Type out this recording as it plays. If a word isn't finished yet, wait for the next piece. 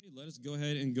let us go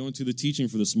ahead and go into the teaching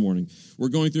for this morning. We're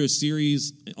going through a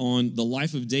series on the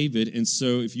life of David, and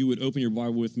so if you would open your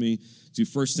Bible with me to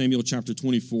 1 Samuel chapter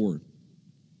 24.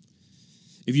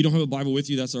 If you don't have a Bible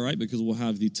with you, that's all right, because we'll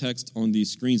have the text on the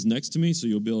screens next to me, so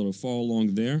you'll be able to follow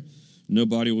along there.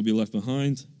 Nobody will be left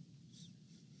behind.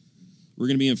 We're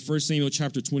going to be in 1 Samuel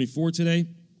chapter 24 today.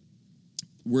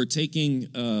 We're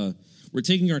taking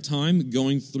our time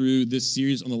going through this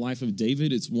series on the life of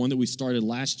David. It's one that we started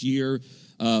last year.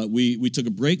 We took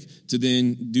a break to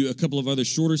then do a couple of other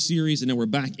shorter series, and now we're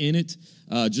back in it,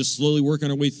 just slowly working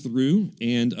our way through.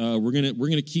 And we're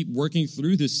gonna keep working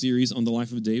through this series on the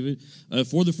life of David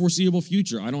for the foreseeable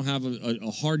future. I don't have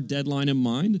a hard deadline in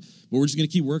mind, but we're just gonna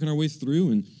keep working our way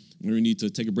through. And when we need to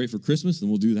take a break for Christmas, then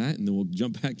we'll do that, and then we'll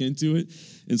jump back into it,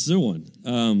 and so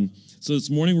on. So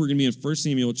this morning we're gonna be in 1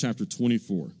 Samuel chapter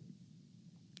 24.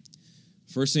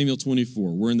 1 Samuel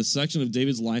 24. We're in the section of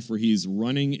David's life where he's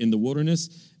running in the wilderness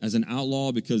as an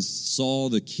outlaw because Saul,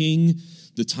 the king,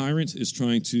 the tyrant, is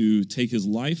trying to take his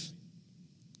life.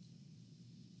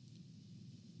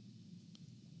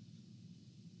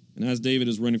 And as David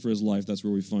is running for his life, that's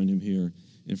where we find him here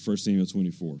in 1 Samuel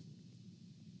 24.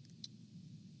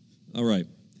 All right.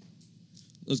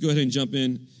 Let's go ahead and jump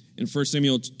in. In 1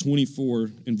 Samuel 24,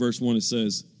 in verse 1, it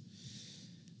says,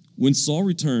 "When Saul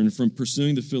returned from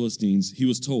pursuing the Philistines, he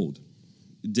was told,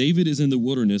 'David is in the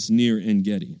wilderness near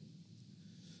En-Gedi.'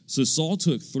 So Saul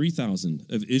took 3,000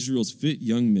 of Israel's fit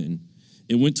young men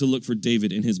and went to look for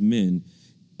David and his men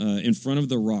in front of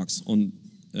the rocks with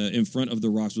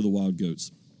the wild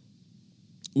goats.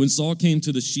 When Saul came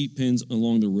to the sheep pens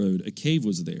along the road, a cave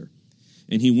was there,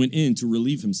 and he went in to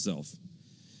relieve himself.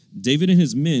 David and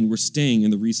his men were staying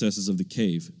in the recesses of the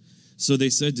cave. So they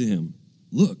said to him,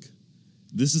 'Look,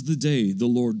 this is the day the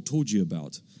Lord told you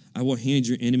about. I will hand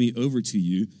your enemy over to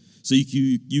you, so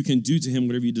you can do to him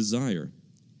whatever you desire.'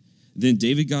 Then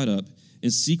David got up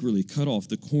and secretly cut off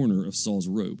the corner of Saul's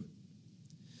robe.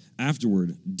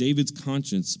 Afterward, David's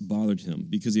conscience bothered him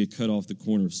because he had cut off the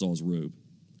corner of Saul's robe.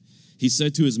 He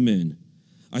said to his men,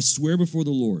 'I swear before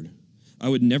the Lord, I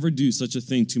would never do such a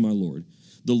thing to my Lord,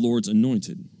 the Lord's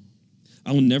anointed.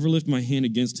 I will never lift my hand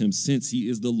against him, since he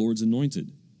is the Lord's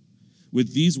anointed.'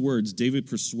 With these words, David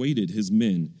persuaded his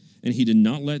men, and he did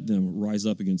not let them rise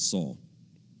up against Saul.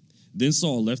 Then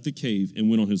Saul left the cave and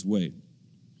went on his way.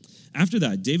 After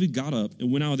that, David got up and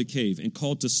went out of the cave and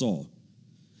called to Saul,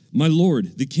 'My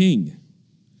lord, the king.'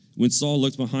 When Saul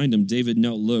looked behind him, David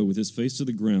knelt low with his face to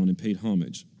the ground and paid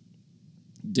homage.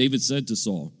 David said to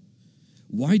Saul,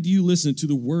 'Why do you listen to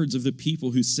the words of the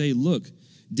people who say, "Look,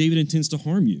 David intends to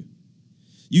harm you"?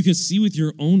 You can see with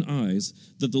your own eyes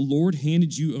that the Lord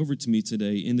handed you over to me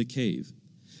today in the cave.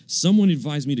 Someone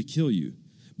advised me to kill you,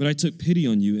 but I took pity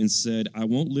on you and said, I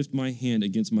won't lift my hand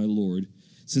against my Lord,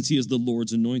 since he is the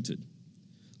Lord's anointed.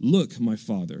 Look, my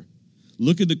father,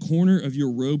 look at the corner of your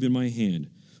robe in my hand,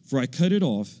 for I cut it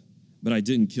off, but I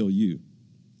didn't kill you.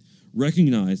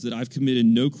 Recognize that I've committed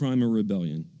no crime or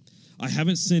rebellion. I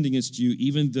haven't sinned against you,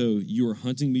 even though you are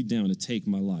hunting me down to take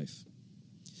my life.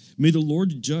 May the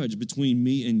Lord judge between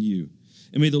me and you,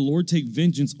 and may the Lord take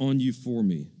vengeance on you for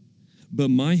me. But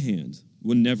my hand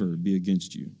will never be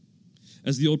against you.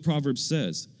 As the old proverb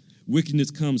says, wickedness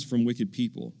comes from wicked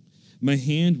people. My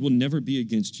hand will never be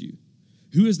against you.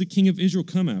 Who has the king of Israel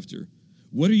come after?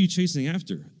 What are you chasing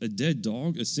after? A dead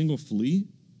dog, a single flea?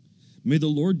 May the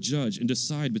Lord judge and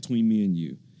decide between me and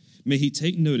you. May he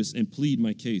take notice and plead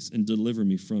my case and deliver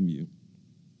me from you.'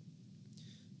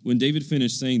 When David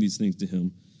finished saying these things to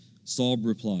him, Saul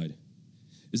replied,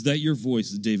 'Is that your voice,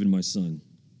 David, my son?'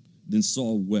 Then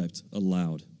Saul wept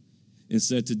aloud and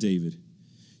said to David,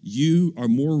 'You are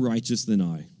more righteous than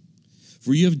I,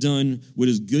 for you have done what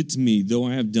is good to me, though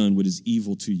I have done what is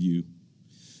evil to you.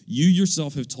 You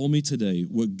yourself have told me today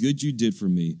what good you did for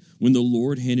me when the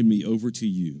Lord handed me over to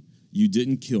you. You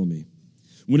didn't kill me.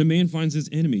 When a man finds his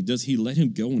enemy, does he let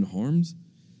him go unharmed?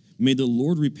 May the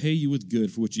Lord repay you with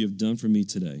good for what you have done for me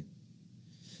today.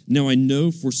 Now I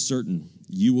know for certain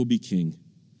you will be king,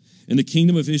 and the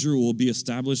kingdom of Israel will be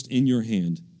established in your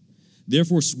hand.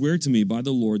 Therefore swear to me by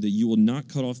the Lord that you will not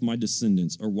cut off my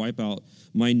descendants or wipe out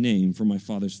my name from my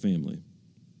father's family.'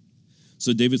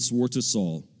 So David swore to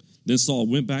Saul. Then Saul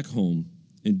went back home,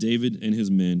 and David and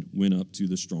his men went up to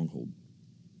the stronghold."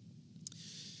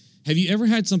 Have you ever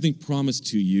had something promised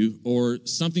to you, or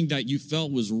something that you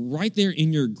felt was right there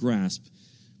in your grasp,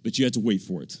 but you had to wait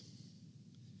for it?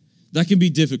 That can be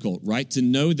difficult, right? To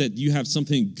know that you have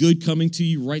something good coming to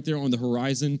you right there on the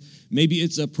horizon. Maybe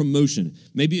it's a promotion.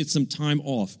 Maybe it's some time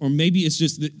off. Or maybe it's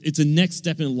just that it's a next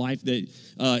step in life that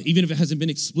even if it hasn't been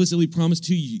explicitly promised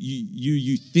to you,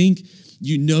 you think,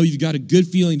 you know, you've got a good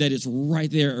feeling that it's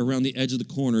right there around the edge of the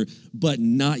corner, but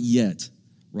not yet,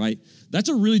 right? That's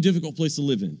a really difficult place to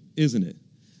live in, isn't it?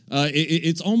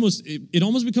 It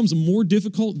almost becomes more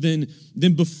difficult than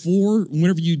before,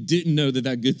 whenever you didn't know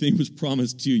that good thing was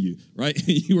promised to you, right?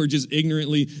 You were just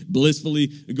ignorantly, blissfully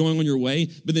going on your way.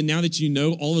 But then now that you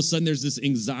know, all of a sudden there's this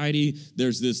anxiety,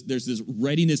 there's this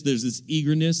readiness, there's this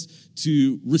eagerness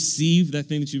to receive that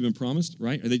thing that you've been promised,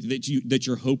 right? Or that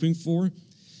you're hoping for.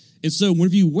 And so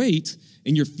whenever you wait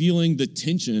and you're feeling the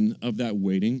tension of that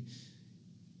waiting,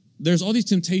 there's all these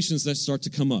temptations that start to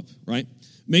come up, right?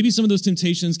 Maybe some of those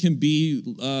temptations can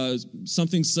be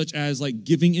something such as like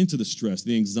giving into the stress,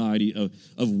 the anxiety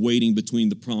of waiting between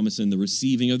the promise and the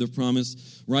receiving of the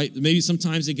promise, right? Maybe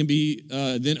sometimes it can be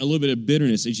then a little bit of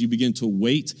bitterness as you begin to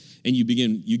wait and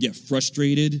you get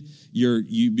frustrated,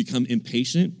 you become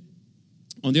impatient.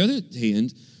 On the other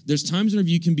hand, there's times whenever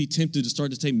you can be tempted to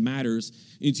start to take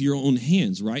matters into your own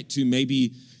hands, right? To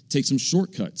maybe take some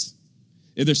shortcuts.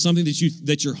 If there's something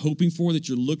that you're hoping for, that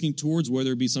you're looking towards,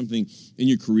 whether it be something in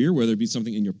your career, whether it be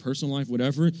something in your personal life,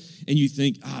 whatever, and you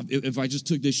think, if I just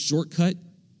took this shortcut,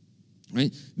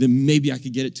 right, then maybe I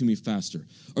could get it to me faster.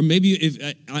 Or maybe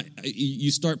if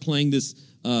you start playing this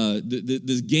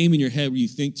game in your head where you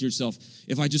think to yourself,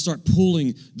 if I just start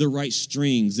pulling the right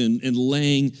strings and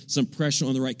laying some pressure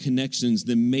on the right connections,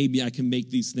 then maybe I can make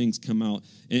these things come out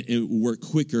and work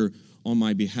quicker on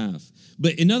my behalf.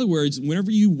 But in other words,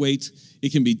 whenever you wait,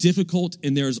 it can be difficult,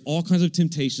 and there's all kinds of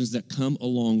temptations that come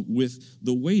along with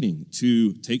the waiting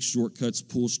to take shortcuts,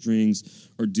 pull strings,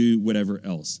 or do whatever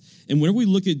else. And whenever we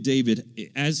look at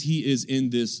David, as he is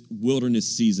in this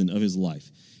wilderness season of his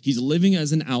life, he's living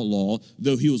as an outlaw,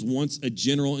 though he was once a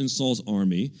general in Saul's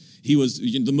army. He was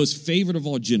the most favored of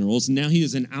all generals. Now he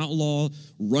is an outlaw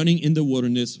running in the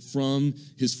wilderness from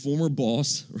his former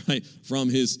boss, right? From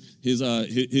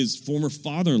his former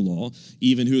father-in-law,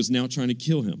 even, who is now trying to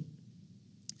kill him.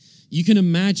 You can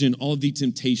imagine all of the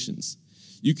temptations.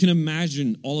 You can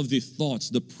imagine all of the thoughts,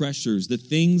 the pressures, the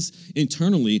things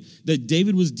internally that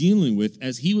David was dealing with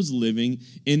as he was living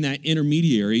in that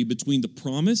intermediary between the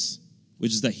promise,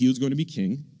 which is that he was going to be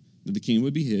king, that the kingdom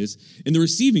would be his, and the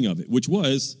receiving of it, which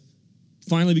was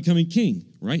finally becoming king,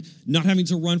 right? Not having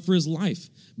to run for his life,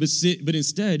 but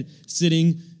instead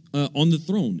sitting on the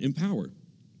throne in power.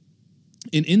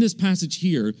 And in this passage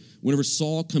here, whenever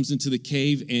Saul comes into the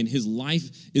cave and his life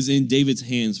is in David's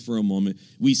hands for a moment,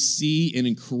 we see an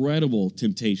incredible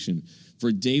temptation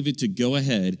for David to go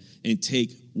ahead and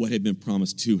take what had been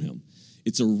promised to him.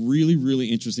 It's a really, really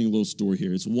interesting little story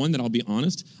here. It's one that, I'll be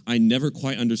honest, I never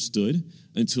quite understood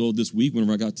until this week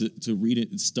whenever I got to read it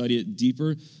and study it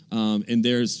deeper. And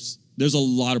there's a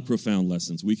lot of profound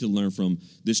lessons we can learn from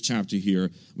this chapter here.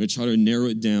 I'm going to try to narrow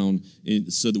it down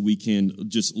so that we can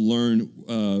just learn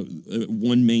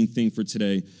one main thing for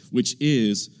today, which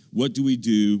is, what do we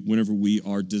do whenever we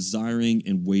are desiring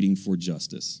and waiting for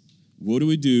justice? What do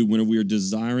we do whenever we are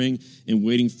desiring and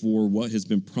waiting for what has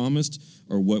been promised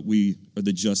or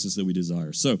the justice that we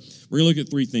desire? So we're going to look at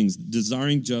three things: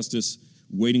 desiring justice,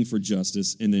 waiting for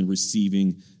justice, and then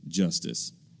receiving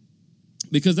justice.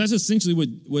 Because that's essentially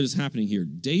what is happening here.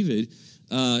 David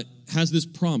has this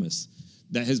promise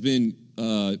that has been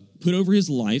put over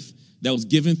his life, that was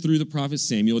given through the prophet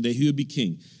Samuel, that he would be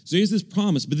king. So he has this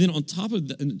promise, but then on top of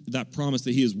that promise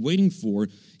that he is waiting for,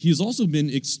 he has also been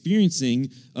experiencing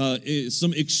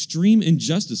some extreme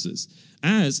injustices.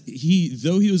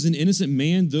 Though he was an innocent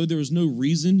man, though there was no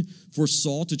reason for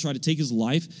Saul to try to take his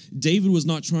life, David was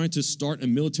not trying to start a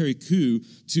military coup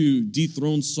to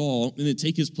dethrone Saul and then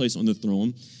take his place on the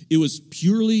throne. It was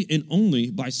purely and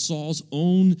only by Saul's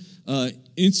own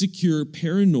insecure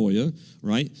paranoia,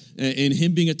 right, and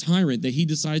him being a tyrant, that he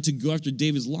decided to go after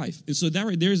David's life. And so that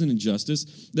right there is an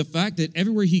injustice. The fact that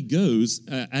everywhere he goes,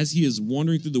 as he is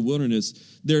wandering through the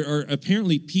wilderness, there are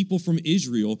apparently people from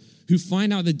Israel who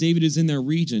find out that David is in their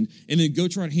region and then go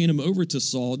try to hand him over to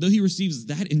Saul, though he receives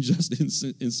that injustice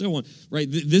and so on,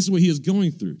 right? This is what he is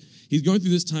going through. He's going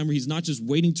through this time where he's not just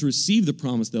waiting to receive the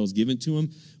promise that was given to him,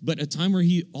 but a time where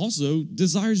he also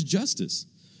desires justice,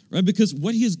 right? Because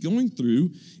what he is going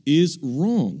through is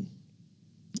wrong.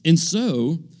 And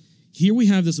so here we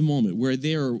have this moment where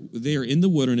they are in the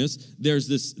wilderness. There's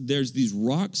these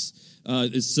rocks.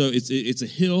 So it's a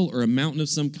hill or a mountain of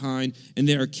some kind, and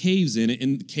there are caves in it,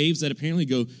 and caves that apparently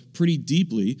go pretty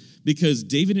deeply, because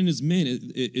David and his men,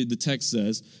 the text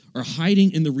says, are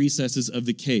hiding in the recesses of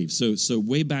the cave. So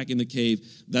way back in the cave,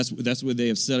 that's where they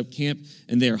have set up camp,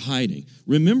 and they are hiding.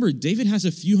 Remember, David has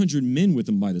a few hundred men with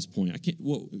him by this point.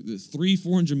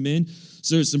 300-400 men.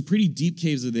 So there's some pretty deep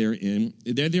caves that they're in.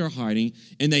 There they are hiding,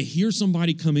 and they hear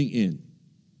somebody coming in.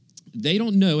 They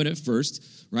don't know it at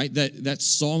first, right? That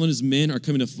Saul and his men are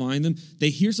coming to find them. They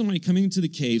hear somebody coming into the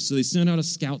cave, so they send out a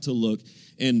scout to look,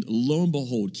 and lo and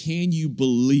behold, can you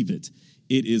believe it?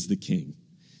 It is the king.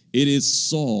 It is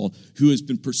Saul who has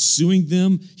been pursuing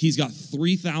them. He's got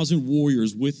 3,000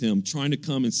 warriors with him trying to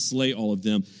come and slay all of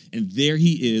them. And there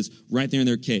he is right there in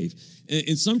their cave.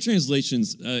 In some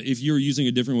translations, if you're using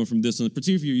a different one from this one,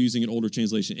 particularly if you're using an older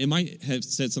translation, it might have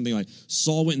said something like,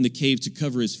 Saul went in the cave to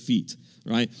cover his feet,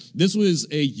 right? This was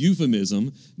a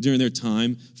euphemism during their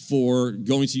time for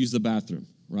going to use the bathroom,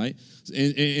 right?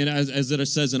 And as it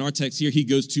says in our text here, he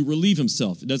goes to relieve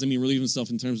himself. It doesn't mean relieve himself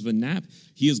in terms of a nap.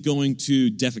 He is going to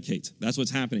defecate. That's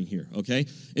what's happening here, okay?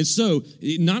 And so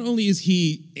not only is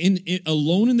he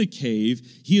alone in the cave,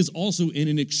 he is also in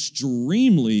an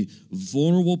extremely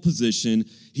vulnerable position.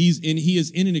 He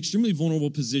is in an extremely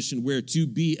vulnerable position where to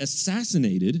be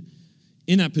assassinated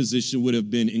in that position would have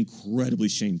been incredibly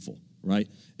shameful, right?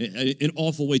 An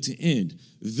awful way to end.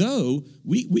 Though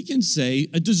we can say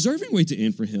a deserving way to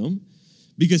end for him,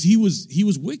 because he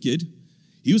was wicked,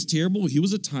 he was terrible, he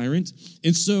was a tyrant.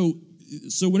 And so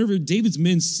whenever David's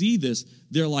men see this,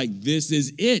 they're like, this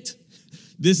is it.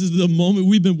 This is the moment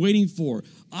we've been waiting for.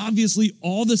 Obviously,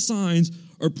 all the signs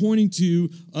are pointing to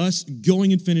us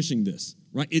going and finishing this,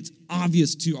 right? It's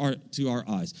obvious to our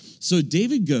eyes. So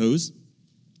David goes,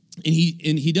 and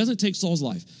he doesn't take Saul's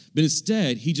life, but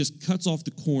instead he just cuts off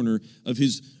the corner of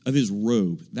his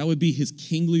robe. That would be his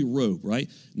kingly robe, right?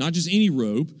 Not just any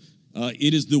robe.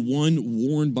 It is the one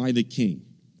worn by the king.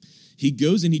 He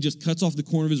goes and he just cuts off the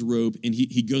corner of his robe, and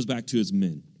he goes back to his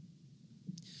men.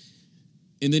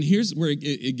 And then here's where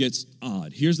it gets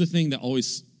odd. Here's the thing that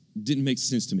always didn't make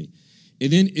sense to me.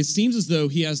 And then it seems as though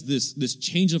he has this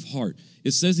change of heart.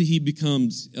 It says that he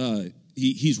becomes,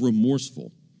 he's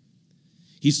remorseful.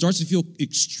 He starts to feel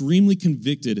extremely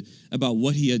convicted about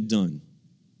what he had done.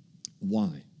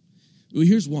 Why? Well,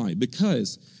 here's why.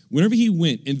 Because whenever he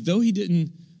went, and though he did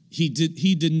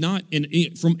not,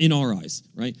 in our eyes,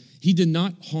 right? He did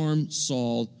not harm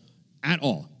Saul at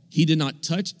all. He did not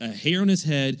touch a hair on his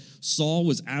head. Saul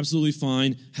was absolutely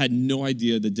fine, had no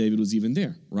idea that David was even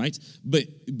there, right? But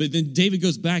then David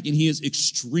goes back, and he is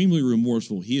extremely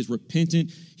remorseful. He is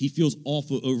repentant. He feels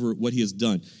awful over what he has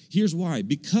done. Here's why.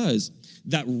 Because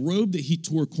that robe that he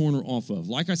tore a corner off of,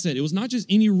 like I said, it was not just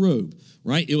any robe,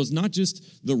 right? It was not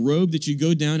just the robe that you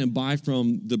go down and buy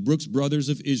from the Brooks Brothers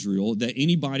of Israel that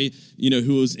anybody,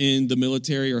 who was in the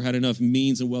military or had enough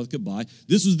means and wealth could buy.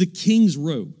 This was the king's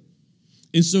robe.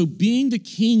 And so being the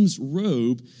king's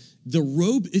robe, the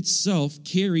robe itself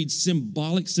carried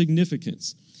symbolic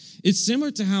significance. It's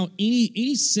similar to how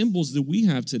any symbols that we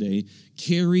have today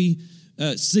carry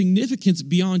significance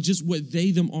beyond just what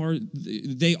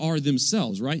they are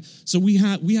themselves, right? So we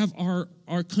have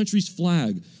our country's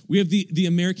flag. We have the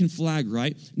American flag,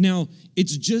 right? Now,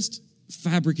 it's just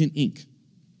fabric and ink,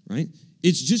 right?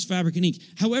 It's just fabric and ink.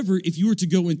 However, if you were to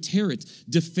go and tear it,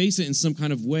 deface it in some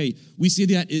kind of way, we see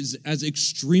that as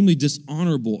extremely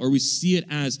dishonorable, or we see it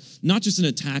as not just an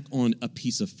attack on a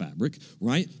piece of fabric,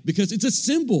 right? Because it's a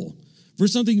symbol for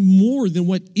something more than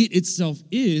what it itself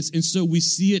is. And so we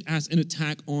see it as an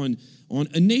attack on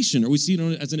a nation, or we see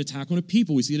it as an attack on a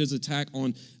people. We see it as an attack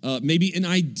on maybe an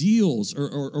ideals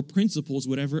or principles,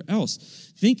 whatever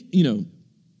else. Think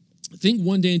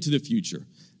one day into the future.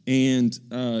 And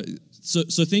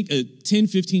so think 10,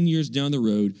 15 years down the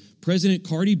road, President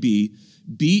Cardi B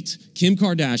beat Kim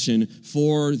Kardashian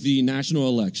for the national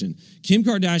election. Kim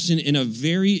Kardashian, in a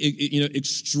very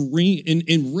extreme,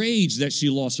 enraged that she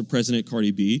lost to President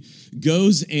Cardi B,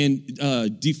 goes and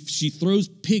she throws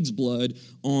pig's blood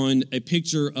on a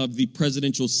picture of the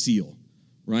presidential seal,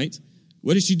 right?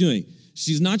 What is she doing?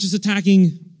 She's not just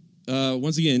attacking,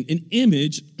 once again, an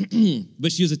image,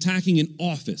 but she is attacking an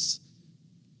office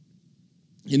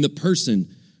in the person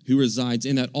who resides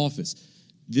in that office.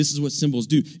 This is what symbols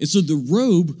do. And so the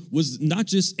robe was not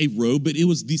just a robe, but it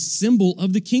was the symbol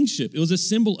of the kingship. It was a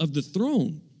symbol of the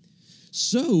throne.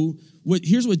 So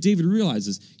here's what David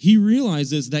realizes. He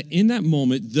realizes that in that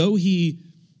moment, though he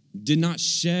did not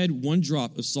shed one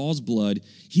drop of Saul's blood,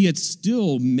 he had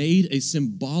still made a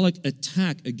symbolic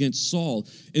attack against Saul.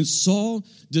 And Saul,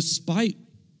 despite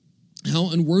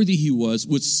how unworthy he was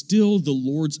still the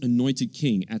Lord's anointed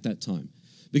king at that time.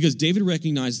 Because David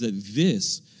recognized that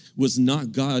this was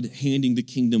not God handing the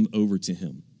kingdom over to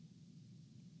him.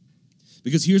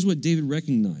 Because here's what David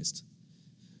recognized.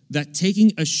 that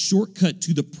taking a shortcut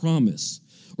to the promise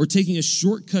or taking a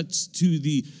shortcut to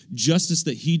the justice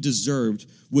that he deserved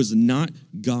was not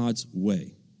God's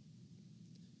way.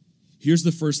 Here's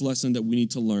the first lesson that we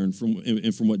need to learn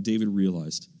from what David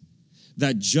realized.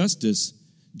 That justice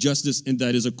and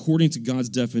that is according to God's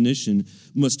definition,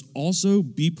 must also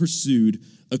be pursued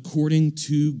according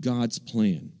to God's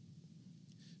plan.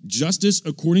 Justice,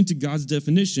 according to God's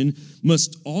definition,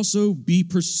 must also be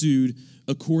pursued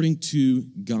according to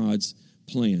God's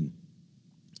plan.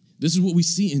 This is what we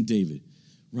see in David,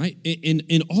 right?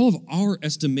 In all of our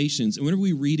estimations, and whenever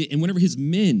we read it, and whenever his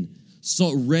men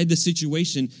read the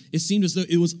situation, it seemed as though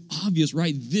it was obvious,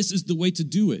 right? This is the way to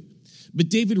do it. But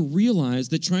David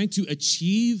realized that trying to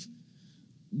achieve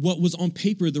what was on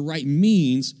paper the right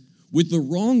means with the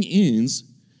wrong ends,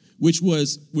 which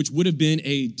would have been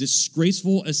a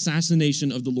disgraceful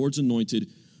assassination of the Lord's anointed,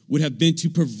 would have been to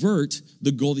pervert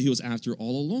the goal that he was after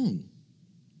all along.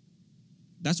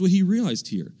 That's what he realized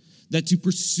here. That to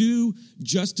pursue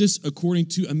justice according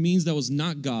to a means that was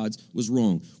not God's was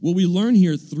wrong. What we learn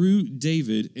here through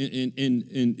David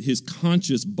and his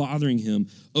conscience bothering him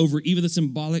over even the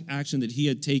symbolic action that he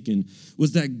had taken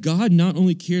was that God not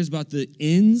only cares about the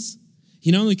ends, he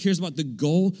not only cares about the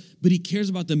goal, but he cares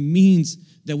about the means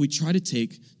that we try to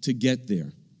take to get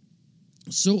there.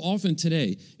 So often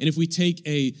today, and if we take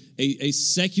a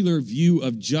secular view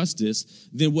of justice,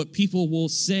 then what people will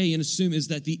say and assume is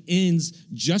that the ends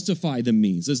justify the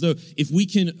means. As though if we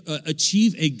can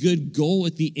achieve a good goal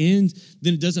at the end,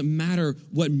 then it doesn't matter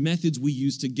what methods we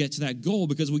use to get to that goal,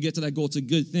 because we get to that goal, it's a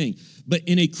good thing. But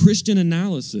in a Christian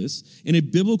analysis, in a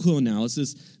biblical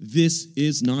analysis, this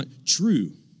is not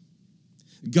true.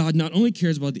 God not only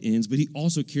cares about the ends, but he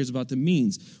also cares about the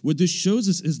means. What this shows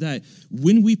us is that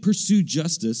when we pursue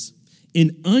justice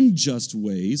in unjust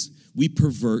ways, we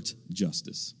pervert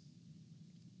justice.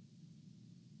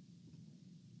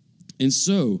 And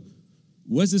so,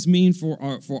 what does this mean for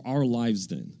our lives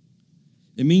then?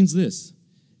 It means this.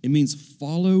 It means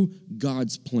follow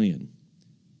God's plan.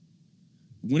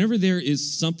 Whenever there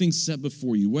is something set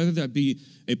before you, whether that be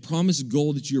a promised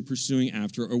goal that you're pursuing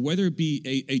after, or whether it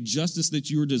be a justice that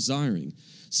you're desiring,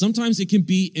 sometimes it can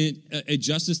be a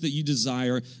justice that you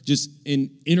desire just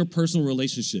in interpersonal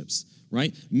relationships,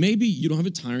 right? Maybe you don't have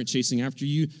a tyrant chasing after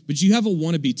you, but you have a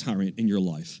wannabe tyrant in your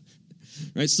life,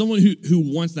 right? Someone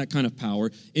who wants that kind of power,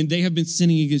 and they have been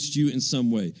sinning against you in some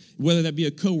way, whether that be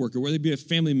a coworker, whether it be a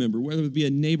family member, whether it be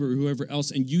a neighbor, or whoever else,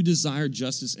 and you desire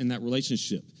justice in that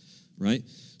relationship. Right?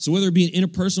 So whether it be in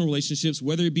interpersonal relationships,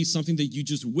 whether it be something that you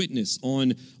just witness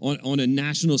on a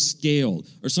national scale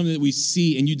or something that we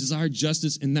see and you desire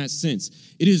justice in that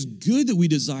sense, it is good that we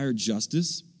desire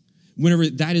justice whenever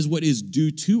that is what is due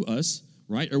to us,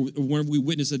 right? Or whenever we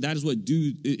witness that is what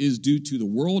is due to the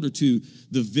world or to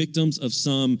the victims of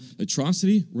some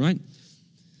atrocity, right?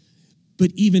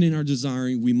 But even in our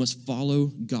desiring, we must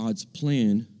follow God's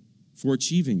plan for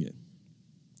achieving it.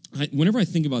 Whenever I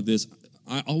think about this,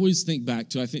 I always think back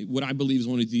to, I think, what I believe is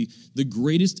one of the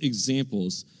greatest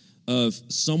examples of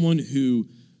someone who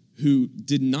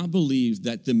did not believe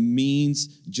that the means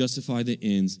justify the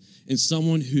ends, and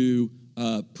someone who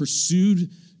pursued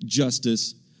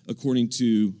justice according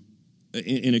to,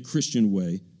 in a Christian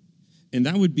way, and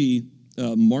that would be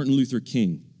Martin Luther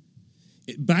King.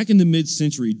 Back in the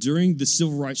mid-century, during the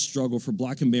civil rights struggle for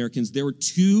Black Americans, there were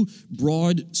two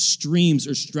broad streams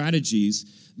or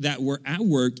strategies that were at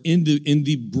work in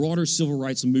the broader civil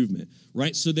rights movement,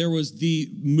 right? So there was the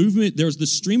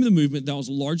stream of the movement that was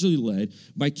largely led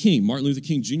by King, Martin Luther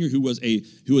King Jr., who was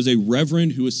a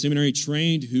reverend, who was seminary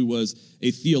trained, who was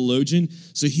a theologian.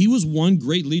 So he was one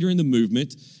great leader in the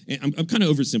movement. And I'm kind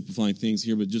of oversimplifying things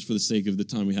here, but just for the sake of the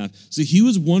time we have. So he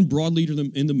was one broad leader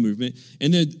in the movement.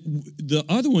 And then the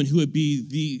other one who would be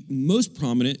the most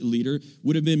prominent leader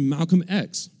would have been Malcolm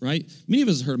X, right? Many of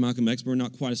us have heard of Malcolm X, but we're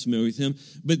not quite as familiar with him.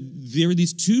 But there were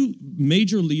these two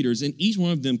major leaders, and each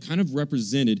one of them kind of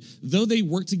represented, though they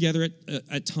worked together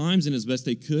at times and as best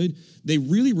they could, they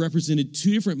really represented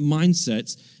two different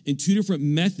mindsets and two different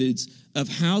methods of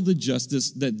how the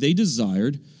justice that they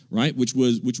desired, right, which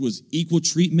was equal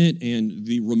treatment and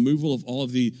the removal of all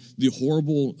of the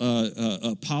horrible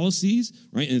policies,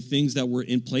 right, and things that were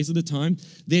in place at the time.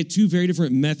 They had two very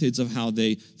different methods of how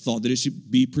they thought that it should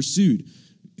be pursued.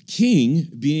 King,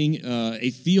 being a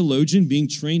theologian, being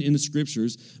trained in the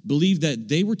scriptures, believed that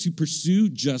they were to pursue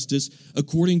justice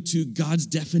according to God's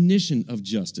definition of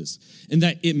justice, and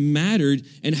that it mattered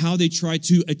in how they tried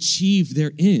to achieve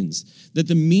their ends, that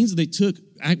the means that they took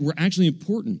were actually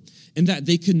important, and that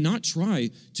they could not try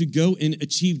to go and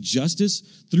achieve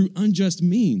justice through unjust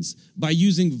means by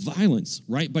using violence,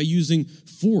 right? By using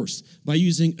force, by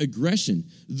using aggression.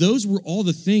 Those were all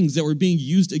the things that were being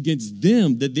used against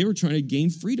them that they were trying to gain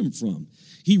freedom from.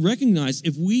 He recognized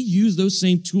if we use those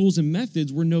same tools and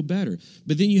methods, we're no better.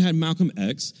 But then you had Malcolm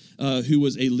X, who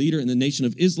was a leader in the Nation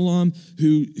of Islam,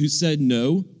 who said,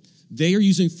 no, they are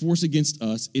using force against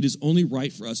us. It is only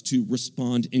right for us to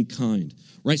respond in kind,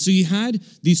 right? So you had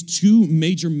these two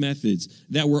major methods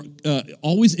that were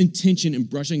always in tension and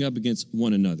brushing up against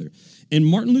one another. And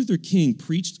Martin Luther King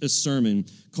preached a sermon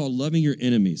called Loving Your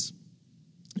Enemies.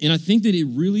 And I think that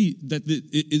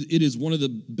it is one of the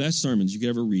best sermons you could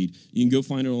ever read. You can go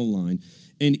find it online.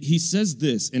 And he says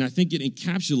this, and I think it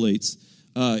encapsulates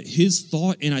his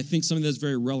thought, and I think something that's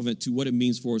very relevant to what it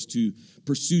means for us to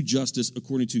pursue justice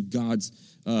according to God's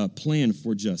plan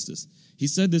for justice. He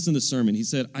said this in the sermon. He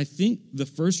said, I think the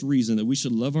first reason that we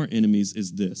should love our enemies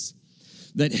is this,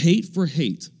 that hate for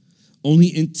hate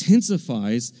only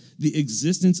intensifies the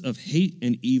existence of hate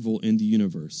and evil in the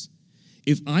universe.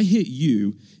 If I hit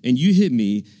you and you hit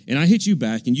me and I hit you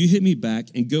back and you hit me back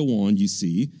and go on, you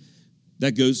see,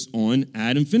 that goes on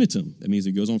ad infinitum. That means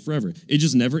it goes on forever. It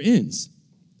just never ends.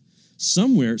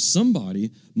 Somewhere, somebody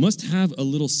must have a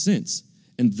little sense,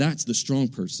 and that's the strong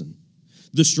person.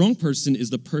 The strong person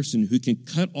is the person who can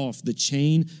cut off the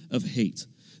chain of hate,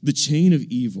 the chain of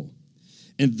evil.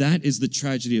 And that is the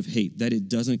tragedy of hate, that it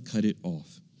doesn't cut it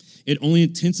off. It only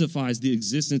intensifies the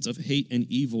existence of hate and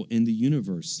evil in the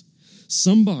universe.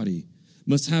 Somebody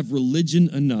must have religion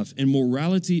enough and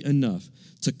morality enough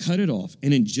to cut it off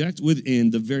and inject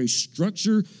within the very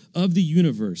structure of the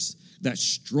universe that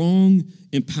strong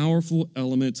and powerful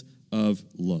element of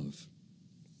love.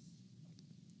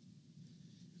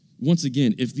 Once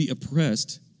again, if the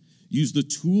oppressed use the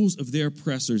tools of their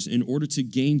oppressors in order to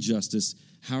gain justice,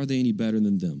 how are they any better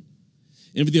than them?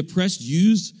 And if the oppressed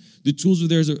use the tools of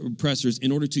their oppressors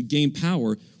in order to gain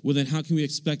power, well, then how can we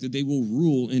expect that they will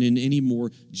rule in an any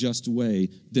more just way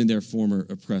than their former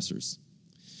oppressors?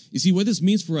 You see, what this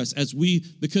means for us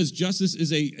because justice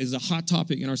is a hot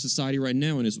topic in our society right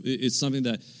now, and it's something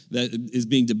that is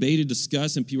being debated,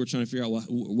 discussed, and people are trying to figure out, well,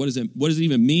 what does it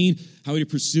even mean? How do we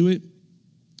pursue it?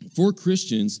 For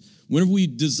Christians, whenever we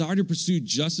desire to pursue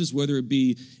justice, whether it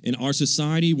be in our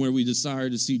society, where we desire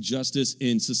to see justice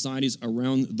in societies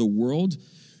around the world,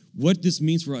 what this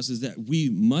means for us is that we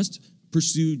must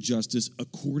pursue justice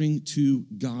according to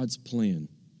God's plan.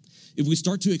 If we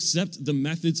start to accept the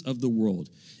methods of the world,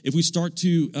 if we start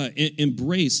to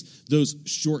embrace those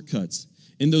shortcuts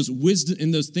and those wisdom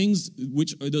and those things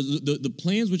which are the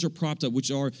plans which are propped up,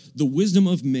 which are the wisdom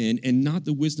of men and not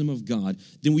the wisdom of God,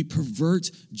 then we pervert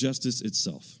justice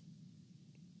itself.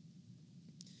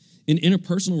 In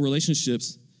interpersonal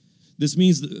relationships, this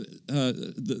means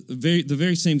the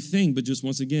very same thing, but just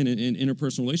once again, in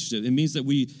interpersonal relationship, it means that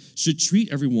we should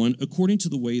treat everyone according to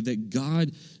the way that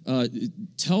God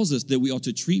tells us that we ought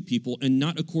to treat people and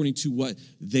not according to what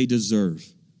they deserve.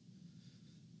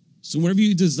 So whenever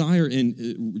you desire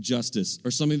in justice or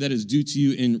something that is due to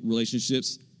you in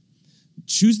relationships,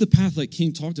 choose the path like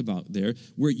King talked about there,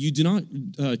 where you do not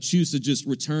choose to just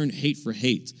return hate for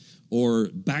hate or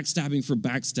backstabbing for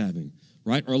backstabbing,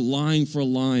 right? Or lying for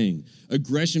lying,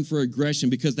 aggression for aggression,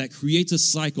 because that creates a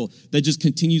cycle that just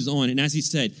continues on. And as he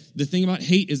said, the thing about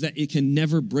hate is that it can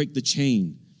never break the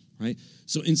chain, right?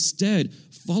 So instead,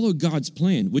 follow God's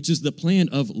plan, which is the plan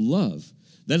of love.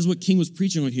 That is what King was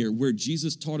preaching on here, where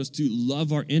Jesus taught us to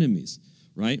love our enemies,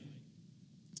 right?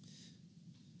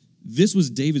 This was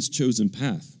David's chosen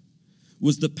path,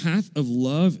 was the path of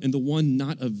love and the one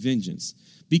not of vengeance.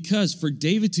 Because for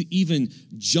David to even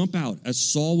jump out as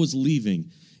Saul was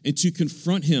leaving and to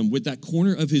confront him with that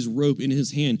corner of his robe in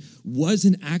his hand was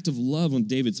an act of love on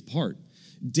David's part.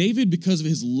 David, because of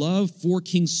his love for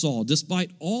King Saul,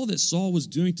 despite all that Saul was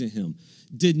doing to him,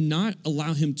 did not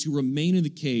allow him to remain in the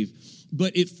cave,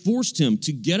 but it forced him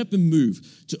to get up and move,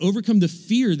 to overcome the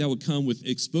fear that would come with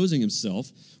exposing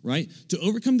himself, right? To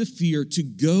overcome the fear to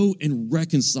go and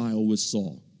reconcile with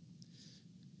Saul.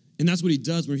 And that's what he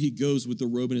does when he goes with the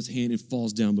robe in his hand and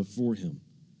falls down before him.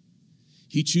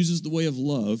 He chooses the way of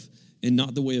love and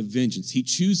not the way of vengeance. He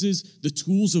chooses the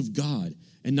tools of God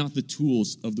and not the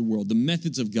tools of the world, the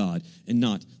methods of God and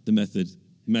not the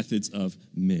methods of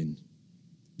men.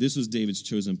 This was David's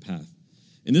chosen path.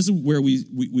 And this is where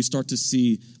we start to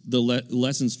see the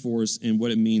lessons for us and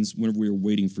what it means whenever we are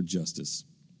waiting for justice.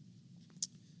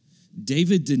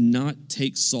 David did not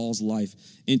take Saul's life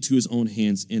into his own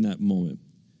hands in that moment.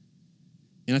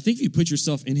 And I think if you put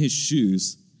yourself in his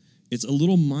shoes, it's a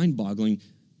little mind-boggling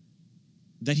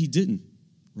that he didn't.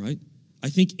 right? I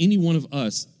think any one of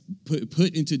us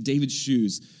put into David's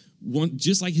shoes,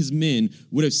 just like his men,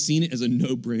 would have seen it as a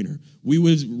no-brainer. We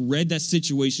would have read that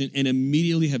situation and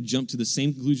immediately have jumped to the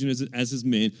same conclusion as his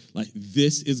men, like,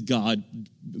 this is God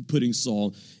putting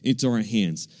Saul into our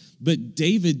hands. But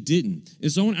David didn't.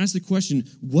 And so I want to ask the question,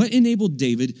 what enabled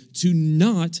David to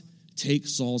not take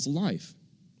Saul's life?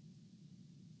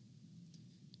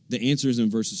 The answer is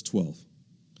in verses 12.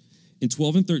 In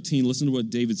 12 and 13, listen to what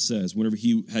David says whenever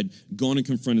he had gone and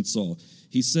confronted Saul.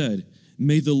 He said,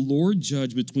 "May the Lord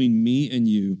judge between me and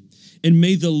you, and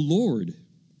may the Lord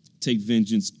take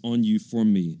vengeance on you for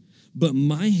me, but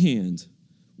my hand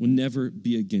will never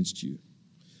be against you."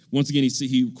 Once again,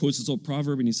 he quotes this old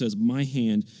proverb, and he says, "My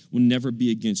hand will never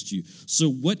be against you." So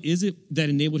what is it that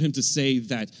enabled him to say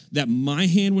that my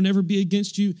hand will never be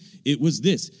against you? It was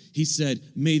this. He said,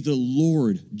 "May the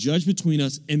Lord judge between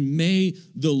us, and may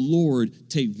the Lord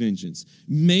take vengeance.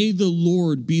 May the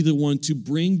Lord be the one to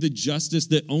bring the justice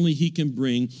that only he can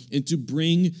bring, and to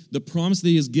bring the promise that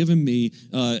he has given me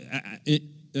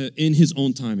in his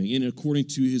own timing and according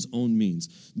to his own means."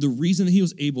 The reason that he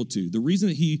was able to, the reason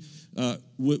that he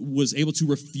was able to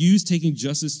refuse taking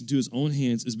justice into his own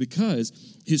hands is because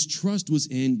his trust was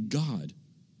in God.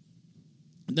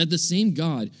 That the same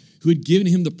God who had given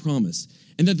him the promise,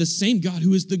 and that the same God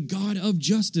who is the God of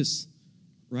justice,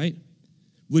 right,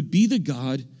 would be the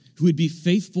God who would be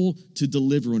faithful to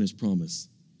deliver on his promise.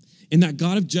 And that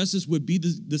God of justice would be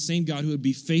the same God who would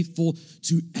be faithful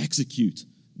to execute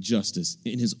justice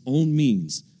in his own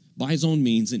means, by his own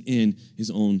means, and in his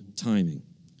own timing.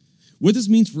 What this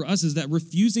means for us is that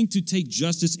refusing to take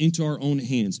justice into our own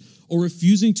hands, or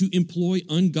refusing to employ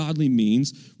ungodly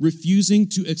means, refusing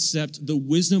to accept the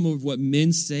wisdom of what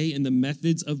men say and the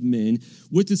methods of men,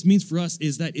 what this means for us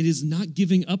is that it is not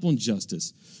giving up on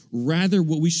justice. Rather,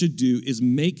 what we should do is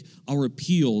make our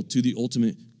appeal to the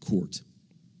ultimate court.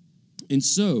 And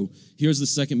so, here's the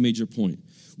second major point.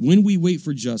 When we wait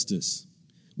for justice,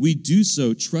 we do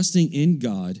so trusting in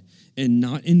God and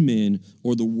not in men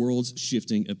or the world's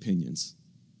shifting opinions.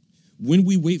 When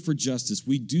we wait for justice,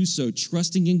 we do so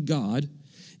trusting in God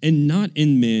and not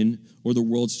in men or the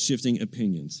world's shifting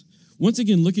opinions. Once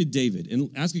again, look at David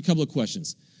and ask a couple of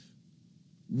questions.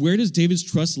 Where does David's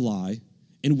trust lie,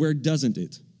 and where doesn't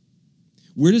it?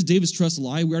 Where does David's trust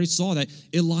lie? We already saw that.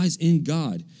 It lies in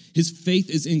God. His faith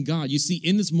is in God. You see,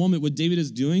 in this moment, what David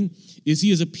is doing is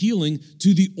he is appealing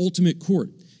to the ultimate court.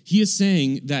 He is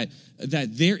saying that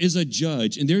there is a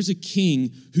judge and there's a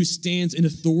king who stands in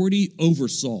authority over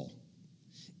Saul.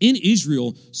 In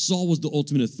Israel, Saul was the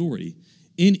ultimate authority.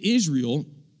 In Israel,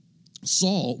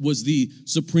 Saul was the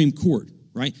supreme court,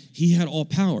 right? He had all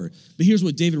power. But here's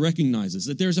what David recognizes,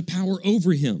 that there's a power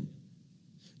over him.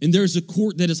 And there's a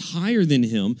court that is higher than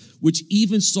him, which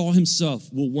even Saul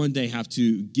himself will one day have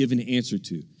to give an answer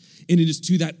to. And it is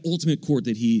to that ultimate court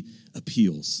that he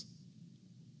appeals.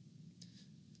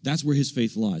 That's where his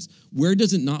faith lies. Where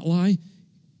does it not lie?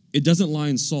 It doesn't lie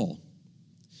in Saul.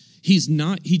 He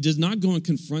does not go and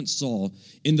confront Saul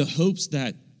in the hopes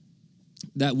that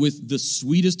with the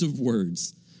sweetest of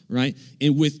words, right,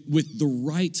 and with the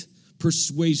right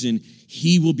persuasion,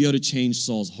 he will be able to change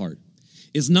Saul's heart.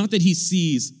 It's not that he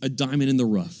sees a diamond in the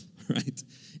rough, right?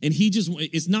 And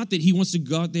it's not that he wants to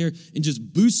go out there and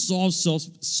just boost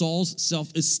Saul's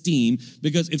self-esteem,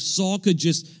 because if Saul could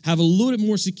just have a little bit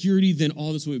more security, then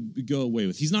all this would go away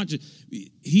with. He's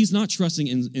not trusting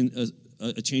in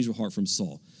a change of heart from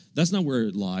Saul. That's not where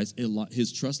it lies.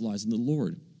 His trust lies in the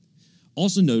Lord.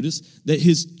 Also notice that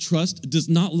his trust does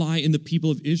not lie in the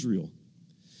people of Israel.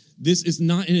 This is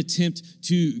not an attempt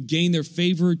to gain their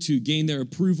favor, to gain their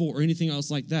approval, or anything else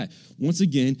like that. Once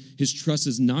again, his trust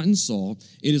is not in Saul.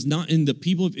 It is not in the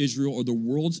people of Israel or the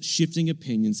world's shifting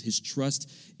opinions. His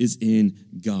trust is in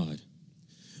God.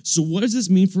 So what does this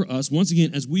mean for us? Once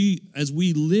again, as we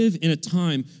live in a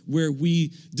time where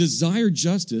we desire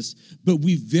justice, but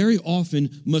we very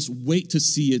often must wait to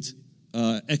see it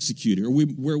executed, or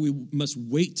where we must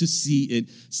wait to see it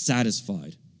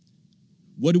satisfied.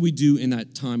 What do we do in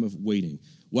that time of waiting?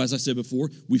 Well, as I said before,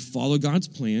 we follow God's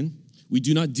plan. We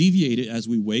do not deviate it as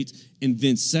we wait. And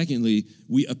then secondly,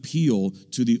 we appeal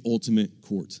to the ultimate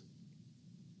court.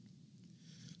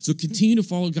 So continue to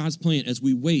follow God's plan as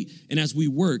we wait and as we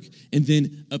work, and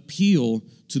then appeal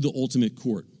to the ultimate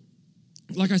court.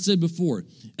 Like I said before,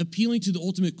 appealing to the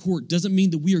ultimate court doesn't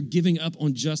mean that we are giving up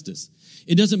on justice.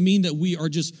 It doesn't mean that we are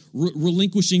just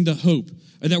relinquishing the hope,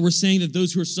 or that we're saying that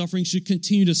those who are suffering should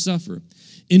continue to suffer.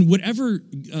 In whatever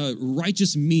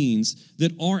righteous means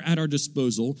that are at our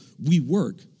disposal, we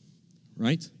work,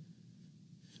 right?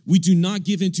 We do not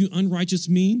give into unrighteous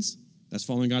means, That's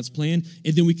following God's plan.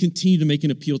 And then we continue to make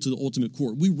an appeal to the ultimate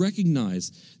court. We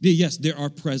recognize that, yes, there are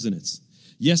presidents.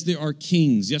 Yes, there are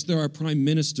kings. Yes, there are prime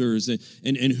ministers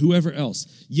and whoever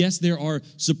else. Yes, there are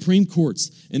supreme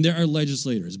courts and there are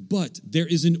legislators. But there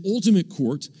is an ultimate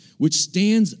court which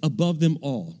stands above them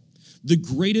all. The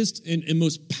greatest and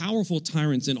most powerful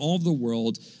tyrants in all of the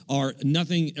world are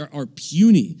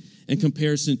puny in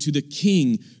comparison to the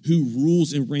king who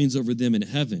rules and reigns over them in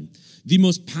heaven. The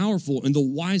most powerful and the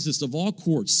wisest of all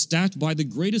courts, staffed by the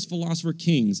greatest philosopher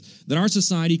kings that our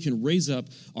society can raise up,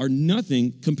 are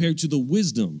nothing compared to the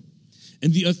wisdom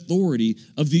and the authority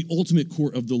of the ultimate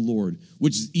court of the Lord,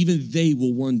 which even they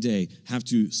will one day have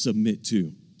to submit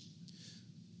to.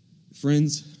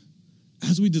 Friends,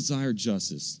 as we desire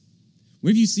justice,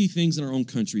 whenever you see things in our own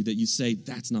country that you say,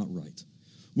 that's not right.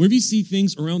 Whenever you see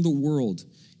things around the world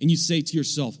and you say to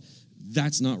yourself,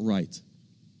 that's not right.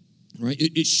 Right?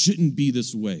 It shouldn't be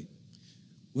this way.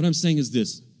 What I'm saying is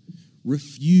this: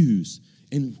 refuse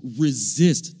and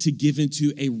resist to give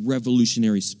into a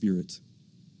revolutionary spirit.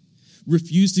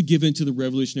 Refuse to give into the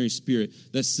revolutionary spirit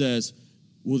that says,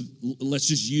 well, let's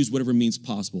just use whatever means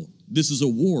possible. This is a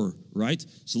war, right?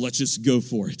 So let's just go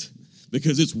for it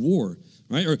because it's war,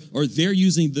 right? Or they're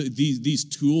using these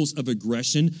tools of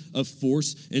aggression, of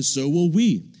force, and so will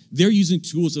we. They're using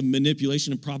tools of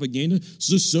manipulation and propaganda,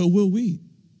 so will we.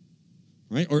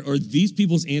 Right? Or these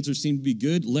people's answers seem to be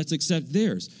good, let's accept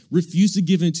theirs. Refuse to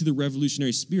give in to the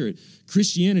revolutionary spirit.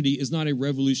 Christianity is not a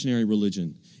revolutionary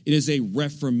religion. It is a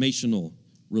reformational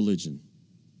religion.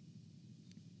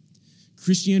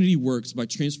 Christianity works by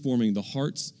transforming the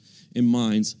hearts and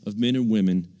minds of men and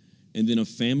women, and then of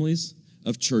families,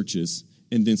 of churches,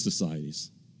 and then societies.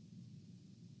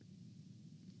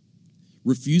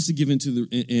 Refuse to give into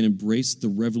and embrace the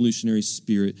revolutionary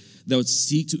spirit that would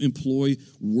seek to employ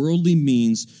worldly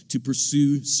means to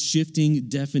pursue shifting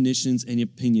definitions and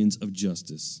opinions of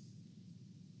justice.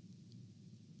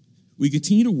 We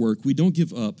continue to work. We don't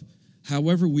give up.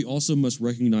 However, we also must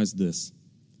recognize this: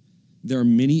 there are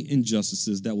many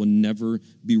injustices that will never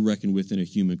be reckoned with in a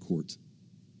human court.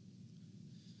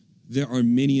 There are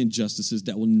many injustices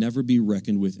that will never be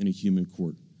reckoned with in a human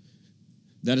court.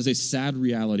 That is a sad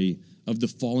reality of the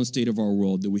fallen state of our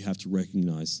world that we have to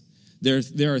recognize.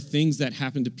 There are things that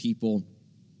happen to people,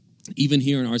 even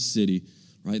here in our city,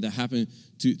 right, that happen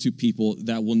to people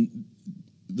that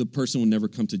the person will never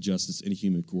come to justice in a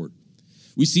human court.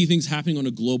 We see things happening on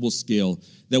a global scale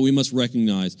that we must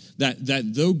recognize that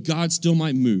though God still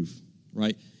might move,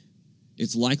 right,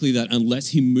 it's likely that unless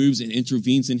he moves and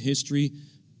intervenes in history,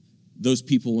 those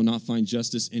people will not find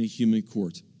justice in a human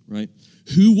court, right?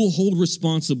 Who will hold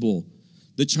responsible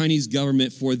the Chinese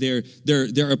government for their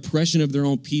oppression of their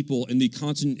own people and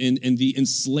the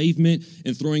enslavement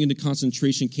and throwing into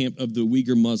concentration camp of the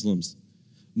Uyghur Muslims?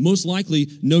 Most likely,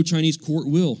 no Chinese court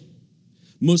will.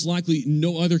 Most likely,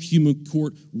 no other human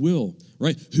court will,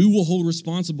 right? Who will hold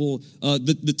responsible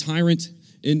the tyrant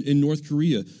in North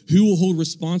Korea? Who will hold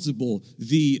responsible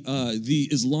the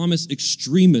Islamist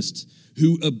extremists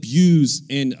who abuse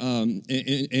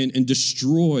and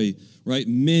destroy, right,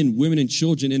 men, women, and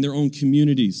children in their own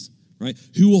communities, right?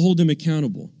 Who will hold them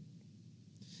accountable?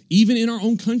 Even in our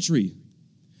own country,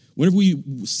 whenever we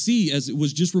see, as it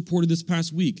was just reported this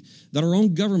past week, that our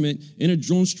own government in a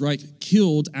drone strike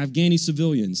killed Afghani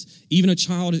civilians, even a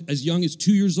child as young as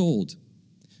 2 years old,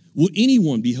 will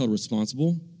anyone be held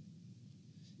responsible?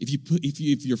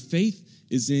 If your faith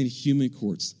is in human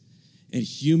courts and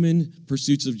human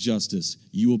pursuits of justice,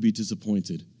 you will be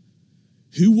disappointed.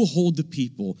 Who will hold the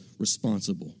people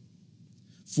responsible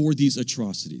for these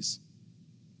atrocities?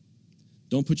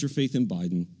 Don't put your faith in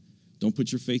Biden. Don't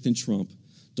put your faith in Trump.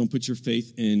 Don't put your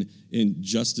faith in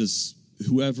Justice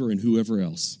whoever and whoever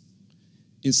else.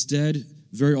 Instead,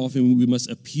 very often we must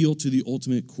appeal to the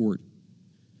ultimate court.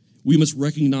 We must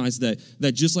recognize that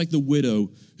just like the widow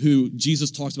who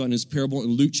Jesus talks about in his parable in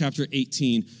Luke chapter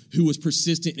 18, who was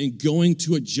persistent in going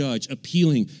to a judge,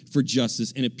 appealing for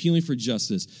justice,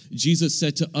 Jesus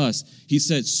said to us, he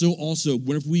said, so also,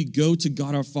 whenever we go to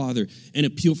God our Father and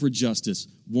appeal for justice,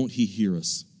 won't he hear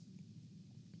us?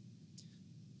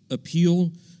 Appeal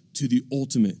to the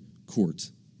ultimate court.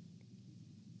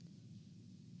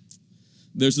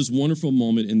 There's this wonderful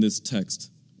moment in this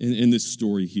text, in this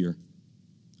story here.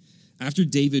 After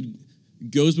David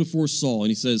goes before Saul and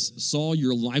he says, Saul,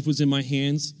 your life was in my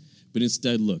hands, but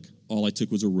instead, look, all I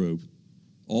took was a robe.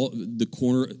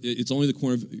 It's only the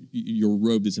corner of your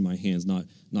robe that's in my hands, not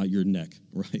your neck,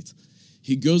 right?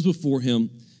 He goes before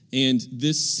him, and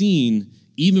this scene,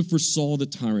 even for Saul the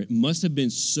tyrant, must have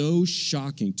been so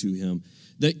shocking to him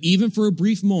that even for a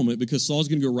brief moment, because Saul's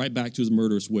going to go right back to his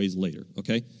murderous ways later,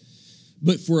 okay?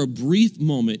 But for a brief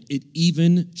moment, it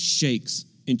even shakes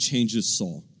and changes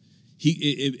Saul.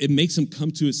 It makes him come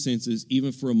to his senses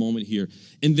even for a moment here.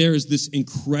 And there is this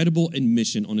incredible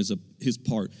admission on his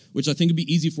part, which I think would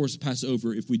be easy for us to pass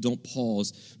over if we don't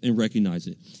pause and recognize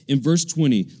it. In verse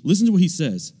 20, listen to what he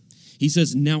says. He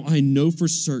says, "Now I know for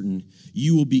certain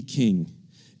you will be king,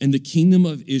 and the kingdom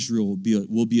of Israel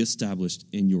will be established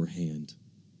in your hand."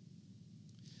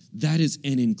 That is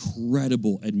an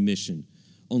incredible admission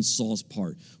on Saul's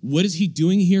part. What is he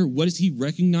doing here? What is he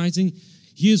recognizing?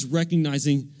 He is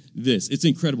recognizing this. It's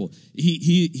incredible.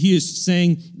 He is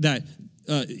saying that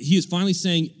he is finally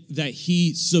saying that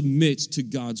he submits to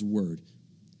God's word.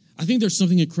 I think there's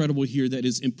something incredible here that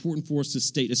is important for us to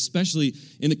state, especially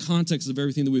in the context of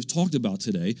everything that we've talked about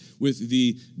today, with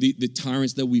the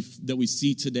tyrants that we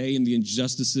see today and the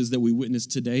injustices that we witness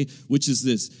today, which is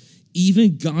this: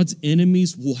 even God's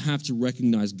enemies will have to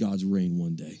recognize God's reign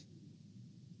one day.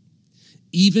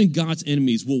 Even God's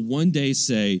enemies will one day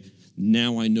say,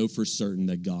 "Now I know for certain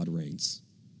that God reigns."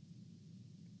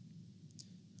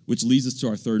 Which leads us to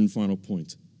our third and final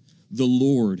point. The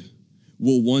Lord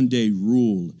will one day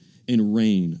rule and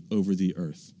reign over the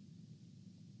earth.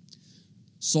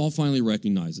 Saul finally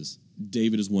recognizes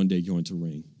David is one day going to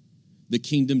reign. The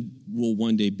kingdom will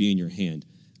one day be in your hand,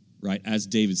 right? As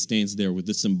David stands there with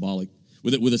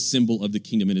with a symbol of the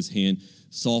kingdom in his hand,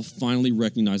 Saul finally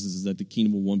recognizes that the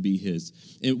kingdom will one be his.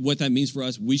 And what that means for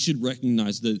us, we should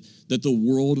recognize that the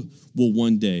world will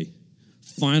one day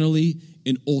finally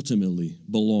and ultimately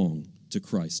belong to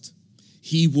Christ.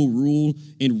 He will rule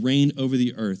and reign over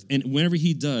the earth. And whenever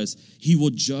he does, he will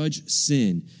judge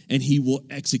sin and he will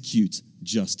execute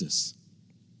justice.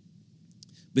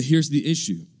 But here's the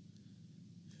issue.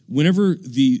 Whenever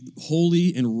the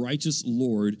holy and righteous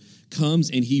Lord comes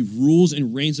and he rules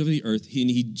and reigns over the earth, and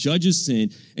he judges sin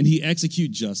and he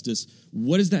executes justice,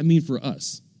 what does that mean for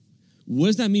us? What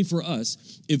does that mean for us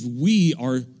if we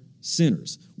are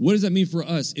sinners? What does that mean for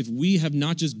us if we have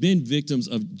not just been victims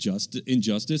of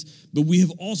injustice, but we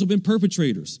have also been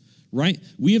perpetrators, right?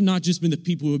 We have not just been the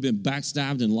people who have been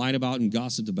backstabbed and lied about and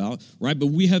gossiped about, right? But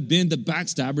we have been the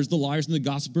backstabbers, the liars, and the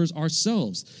gossipers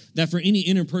ourselves. That for any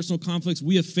interpersonal conflicts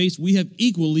we have faced, we have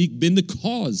equally been the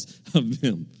cause of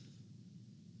them,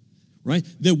 right?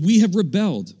 That we have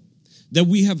rebelled, that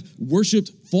we have worshiped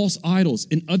false idols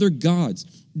and other gods,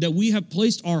 that we have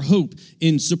placed our hope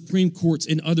in supreme courts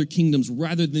and other kingdoms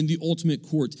rather than the ultimate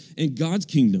court and God's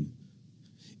kingdom.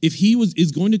 If he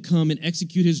is going to come and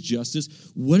execute his justice,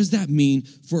 what does that mean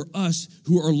for us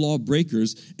who are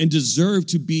lawbreakers and deserve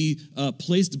to be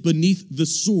placed beneath the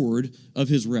sword of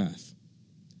his wrath?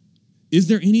 Is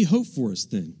there any hope for us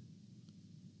then?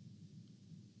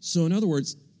 So in other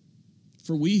words,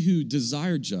 for we who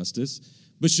desire justice,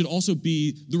 but should also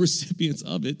be the recipients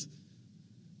of it,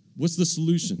 what's the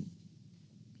solution?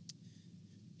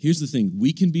 Here's the thing.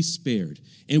 We can be spared,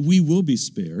 and we will be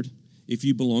spared if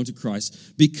you belong to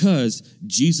Christ, because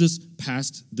Jesus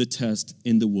passed the test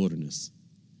in the wilderness.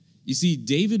 You see,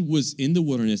 David was in the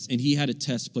wilderness, and he had a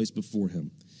test placed before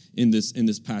him in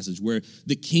this passage, where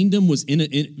the kingdom was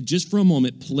just for a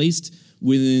moment placed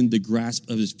within the grasp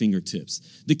of his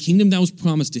fingertips. The kingdom that was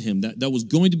promised to him, that was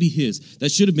going to be his,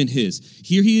 that should have been his.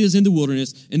 Here he is in the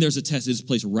wilderness, and there's a test that is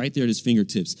placed right there at his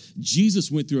fingertips. Jesus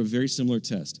went through a very similar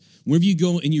test. Whenever you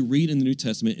go and you read in the New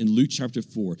Testament, in Luke chapter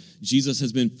 4, Jesus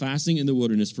has been fasting in the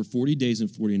wilderness for 40 days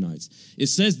and 40 nights. It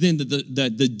says then that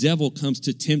the devil comes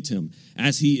to tempt him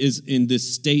as he is in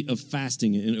this state of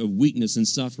fasting and of weakness and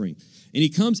suffering. And he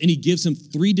comes and he gives him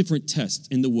 3 different tests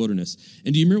in the wilderness.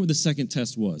 And do you remember what the second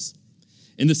test was?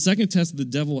 In the second test the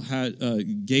devil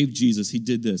gave Jesus, he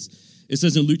did this. It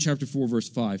says in Luke chapter 4, verse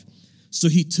 5, "So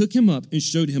he took him up and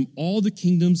showed him all the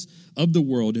kingdoms of the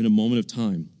world in a moment of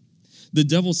time. The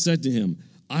devil said to him,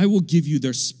 'I will give you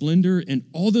their splendor and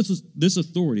all this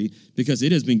authority because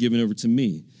it has been given over to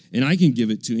me, and I can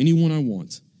give it to anyone I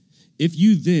want. If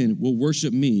you then will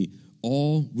worship me,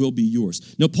 all will be yours.'"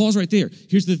 Now pause right there.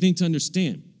 Here's the thing to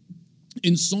understand.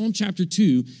 In Psalm chapter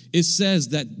 2, it says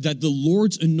that the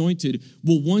Lord's anointed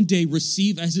will one day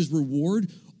receive as his reward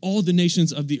all the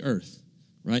nations of the earth,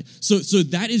 right? So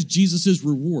that is Jesus'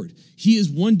 reward. He is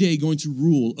one day going to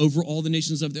rule over all the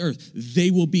nations of the earth.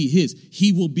 They will be his.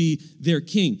 He will be their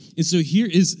king. And so here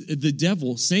is the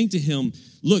devil saying to him,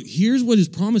 look, here's what is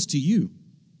promised to you.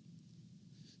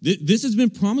 This has been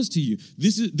promised to you.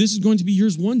 This is going to be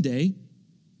yours one day.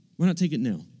 Why not take it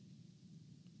now?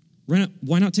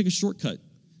 Why not take a shortcut?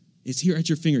 It's here at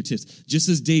your fingertips. Just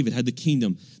as David had the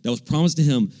kingdom that was promised to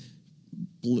him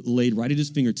laid right at his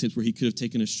fingertips where he could have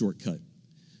taken a shortcut.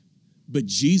 But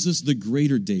Jesus, the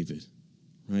greater David,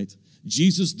 right?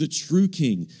 Jesus, the true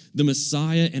King, the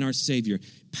Messiah and our Savior,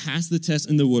 passed the test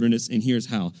in the wilderness, and here's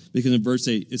how. Because in verse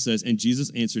 8 it says, and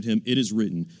Jesus answered him, it is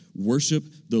written, worship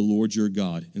the Lord your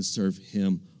God and serve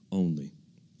him only.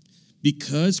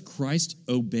 Because Christ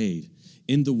obeyed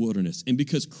in the wilderness, and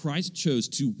because Christ chose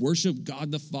to worship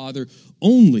God the Father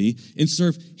only and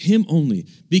serve him only,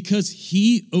 because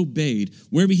he obeyed,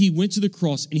 wherever he went to the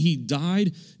cross and he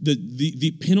died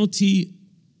the penalty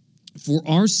for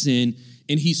our sin,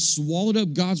 and he swallowed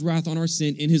up God's wrath on our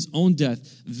sin in his own death,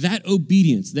 that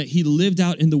obedience that he lived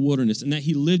out in the wilderness and that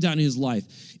he lived out in his life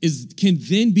can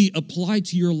then be applied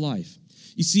to your life.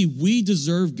 You see, we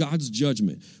deserve God's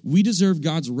judgment. We deserve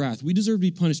God's wrath. We deserve to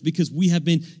be punished because we have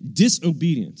been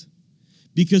disobedient,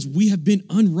 because we have been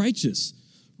unrighteous,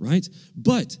 right?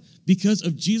 But because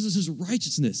of Jesus'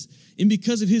 righteousness and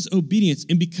because of his obedience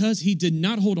and because he did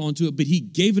not hold on to it, but he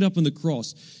gave it up on the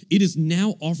cross, it is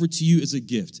now offered to you as a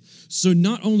gift. So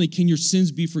not only can your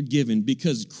sins be forgiven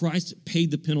because Christ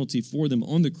paid the penalty for them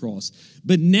on the cross,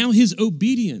 but now his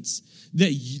obedience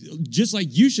that just like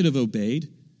you should have obeyed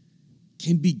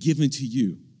can be given to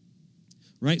you,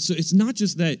 right? So it's not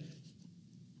just that.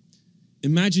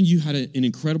 Imagine you had an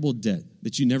incredible debt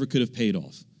that you never could have paid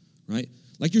off, right?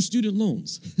 Like your student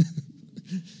loans.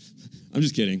 I'm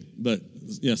just kidding, but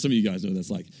yeah, some of you guys know what that's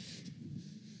like.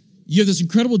 You have this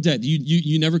incredible debt that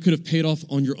you never could have paid off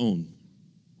on your own.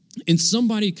 And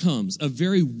somebody comes, a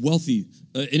very wealthy,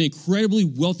 an incredibly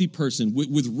wealthy person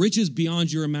with riches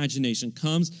beyond your imagination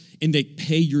comes and they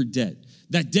pay your debt.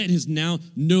 That debt is now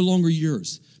no longer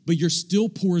yours, but you're still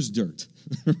poor as dirt,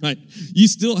 right? You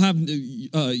still have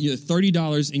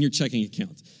 $30 in your checking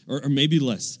account, or maybe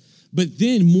less. But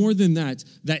then more than that,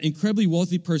 that incredibly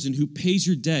wealthy person who pays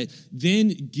your debt then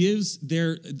gives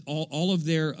all of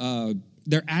their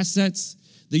assets,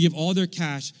 they give all their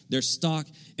cash, their stock,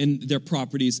 and their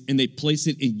properties, and they place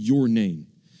it in your name.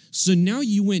 So now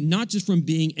you went not just from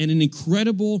being in an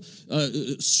incredible,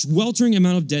 sweltering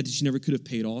amount of debt that you never could have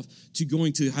paid off to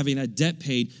going to having that debt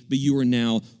paid, but you are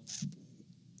now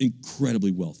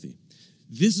incredibly wealthy.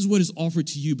 This is what is offered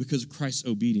to you because of Christ's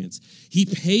obedience. He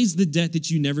pays the debt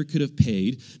that you never could have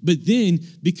paid, but then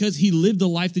because he lived the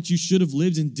life that you should have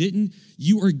lived and didn't,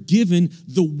 you are given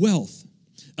the wealth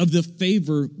of the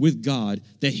favor with God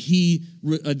that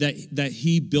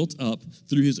he built up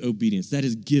through his obedience. That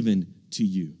is given to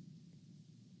you.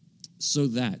 So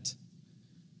that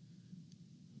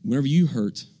whenever you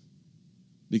hurt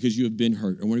because you have been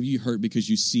hurt, or whenever you hurt because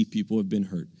you see people have been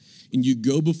hurt, and you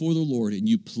go before the Lord and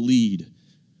you plead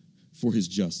for his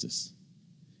justice,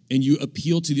 and you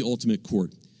appeal to the ultimate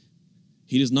court,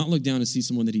 he does not look down and see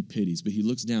someone that he pities, but he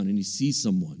looks down and he sees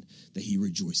someone that he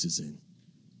rejoices in.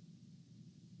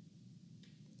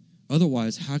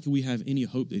 Otherwise, how can we have any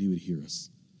hope that he would hear us?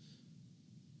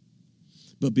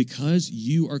 But because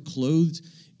you are clothed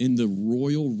in the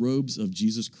royal robes of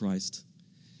Jesus Christ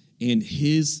and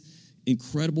his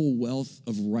incredible wealth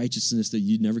of righteousness that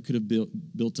you never could have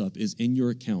built up is in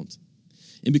your account,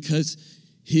 and because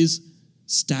his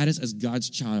status as God's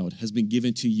child has been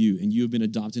given to you and you have been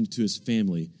adopted into his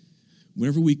family,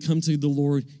 whenever we come to the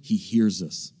Lord, he hears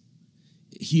us.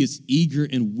 He is eager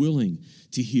and willing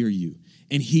to hear you,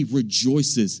 and he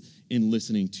rejoices in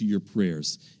listening to your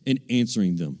prayers and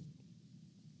answering them.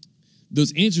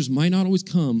 Those answers might not always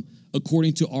come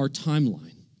according to our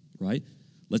timeline, right?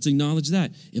 Let's acknowledge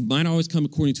that. It might not always come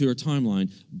according to our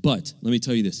timeline, but let me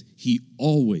tell you this. He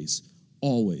always,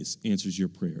 always answers your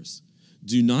prayers.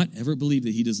 Do not ever believe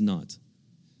that he does not.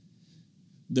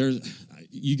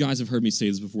 You guys have heard me say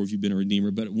this before if you've been a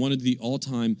Redeemer, but one of the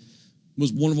all-time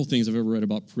most wonderful things I've ever read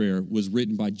about prayer was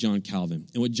written by John Calvin.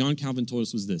 And what John Calvin told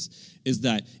us was this, is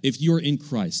that if you're in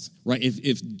Christ, right,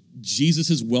 if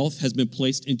Jesus' wealth has been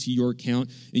placed into your account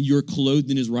and you're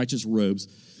clothed in his righteous robes,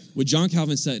 what John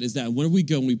Calvin said is that whenever we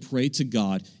go and we pray to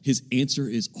God, his answer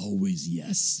is always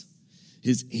yes.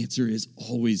 His answer is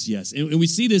always yes. And we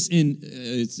see this in,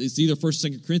 it's either 1st or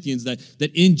 2nd Corinthians,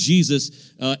 that in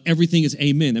Jesus, everything is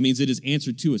amen. That means it is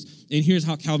answered to us. And here's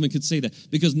how Calvin could say that.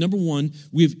 Because number one,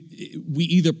 we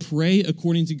either pray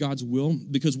according to God's will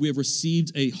because we have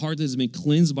received a heart that has been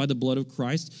cleansed by the blood of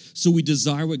Christ. So we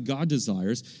desire what God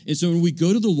desires. And so when we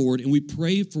go to the Lord and we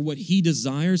pray for what he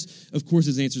desires, of course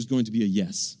his answer is going to be a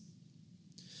yes.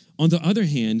 On the other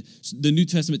hand, the New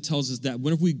Testament tells us that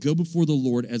whenever we go before the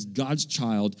Lord as God's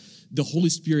child, the Holy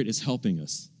Spirit is helping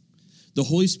us. The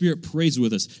Holy Spirit prays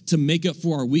with us to make up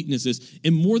for our weaknesses.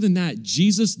 And more than that,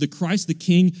 Jesus, the Christ, the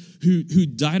King, who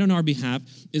died on our behalf,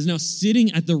 is now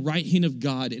sitting at the right hand of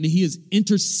God, and he is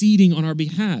interceding on our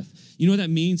behalf. You know what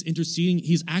that means, interceding?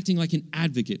 He's acting like an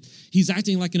advocate. He's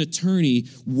acting like an attorney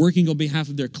working on behalf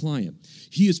of their client.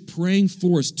 He is praying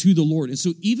for us to the Lord. And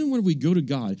so even when we go to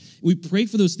God, we pray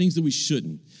for those things that we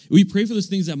shouldn't. We pray for those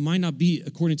things that might not be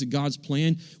according to God's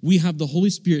plan. We have the Holy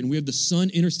Spirit and we have the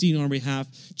Son interceding on our behalf,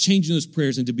 changing those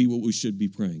prayers into be what we should be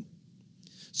praying.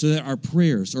 So that our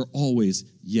prayers are always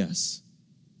yes.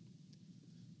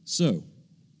 So,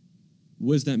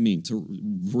 what does that mean to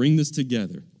bring this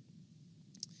together?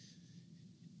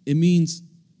 It means,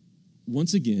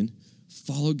 once again,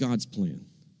 follow God's plan.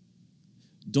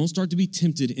 Don't start to be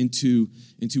tempted into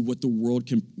what the world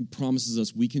promises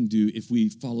us we can do if we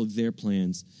follow their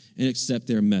plans and accept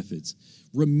their methods.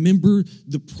 Remember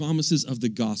the promises of the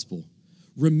gospel.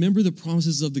 Remember the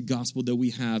promises of the gospel that we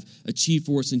have achieved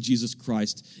for us in Jesus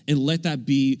Christ, and let that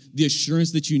be the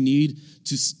assurance that you need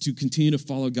to continue to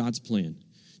follow God's plan,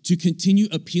 to continue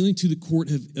appealing to the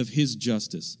court of his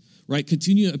justice, right?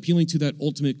 Continue appealing to that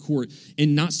ultimate court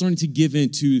and not starting to give in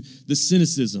to the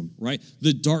cynicism, right?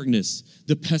 The darkness,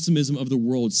 the pessimism of the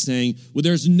world saying, well,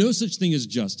 there's no such thing as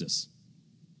justice.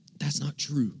 That's not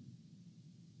true.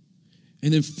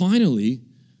 And then finally,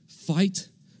 fight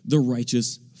the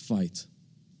righteous fight.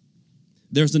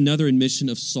 There's another admission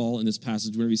of Saul in this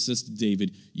passage where he says to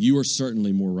David, you are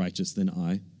certainly more righteous than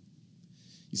I.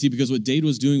 You see, because what David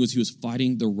was doing was he was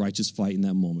fighting the righteous fight in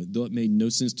that moment, though it made no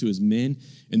sense to his men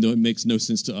and though it makes no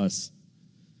sense to us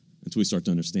until we start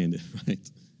to understand it, right?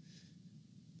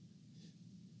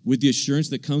 With the assurance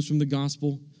that comes from the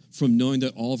gospel, from knowing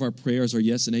that all of our prayers are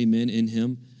yes and amen in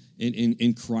him,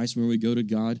 in Christ when we go to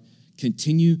God,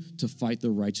 continue to fight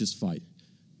the righteous fight.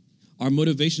 Our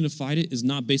motivation to fight it is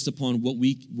not based upon what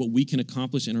we can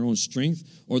accomplish in our own strength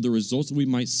or the results that we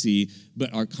might see,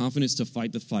 but our confidence to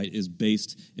fight the fight is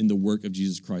based in the work of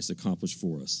Jesus Christ accomplished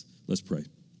for us. Let's pray.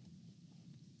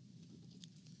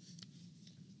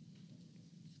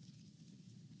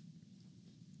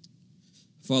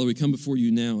 Father, we come before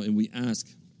you now and we ask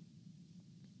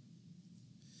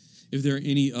if there are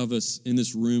any of us in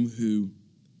this room who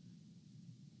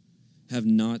have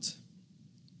not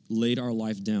laid our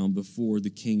life down before the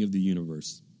King of the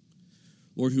universe.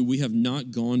 Lord, who we have not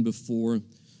gone before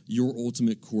your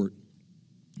ultimate court,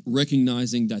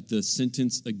 recognizing that the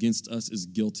sentence against us is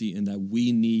guilty and that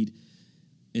we need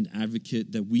an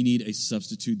advocate, that we need a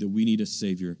substitute, that we need a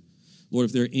Savior. Lord,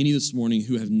 if there are any this morning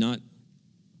who have not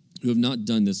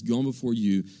done this, gone before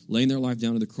you, laying their life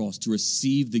down on the cross to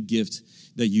receive the gift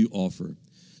that you offer,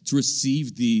 to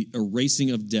receive the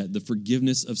erasing of debt, the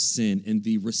forgiveness of sin, and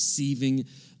the receiving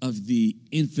of the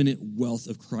infinite wealth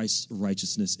of Christ's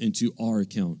righteousness into our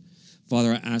account.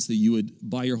 Father, I ask that you would,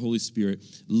 by your Holy Spirit,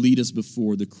 lead us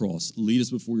before the cross, lead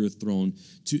us before your throne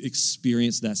to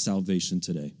experience that salvation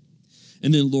today.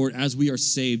 And then, Lord, as we are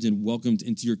saved and welcomed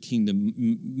into your kingdom,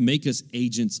 make us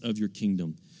agents of your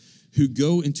kingdom who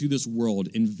go into this world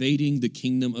invading the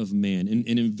kingdom of man and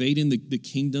invading the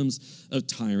kingdoms of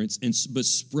tyrants, but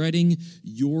spreading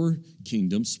your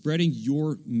kingdom, spreading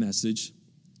your message,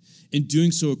 and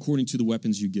doing so according to the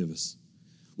weapons you give us,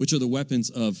 which are the weapons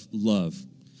of love,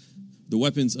 the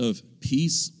weapons of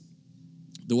peace,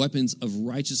 the weapons of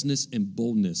righteousness and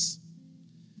boldness,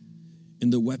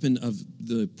 and the weapon of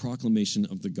the proclamation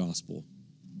of the gospel.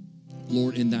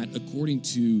 Lord, in that according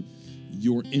to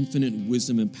your infinite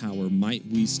wisdom and power, might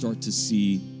we start to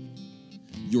see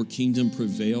your kingdom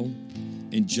prevail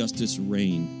and justice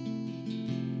reign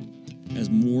as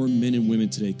more men and women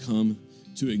today come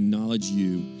to acknowledge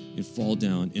you and fall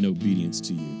down in obedience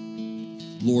to you.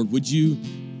 Lord, would you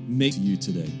make you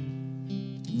today?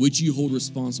 Would you hold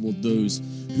responsible those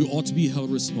who ought to be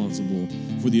held responsible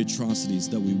for the atrocities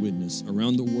that we witness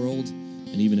around the world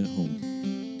and even at home?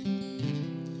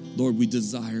 Lord, we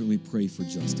desire and we pray for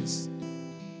justice.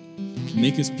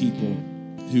 Make us people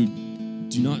who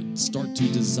do not start to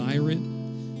desire it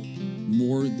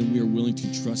more than we are willing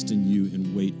to trust in you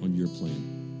and wait on your plan.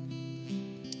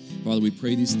 Father, we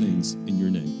pray these things in your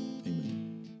name.